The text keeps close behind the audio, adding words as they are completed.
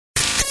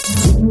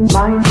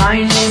My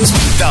name's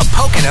The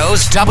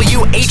Poconos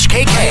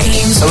WHKK.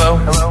 Hello,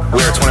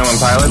 we are 21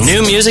 Pilots.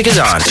 New music is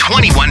on.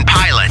 21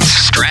 Pilots,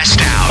 Stressed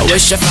Out. I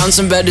wish I found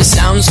some better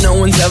sounds no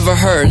one's ever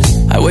heard.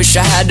 I wish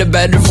I had a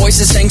better voice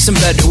that sang some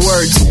better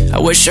words. I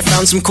wish I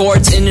found some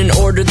chords in an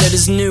order that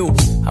is new.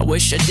 I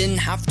wish I didn't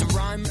have to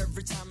rhyme every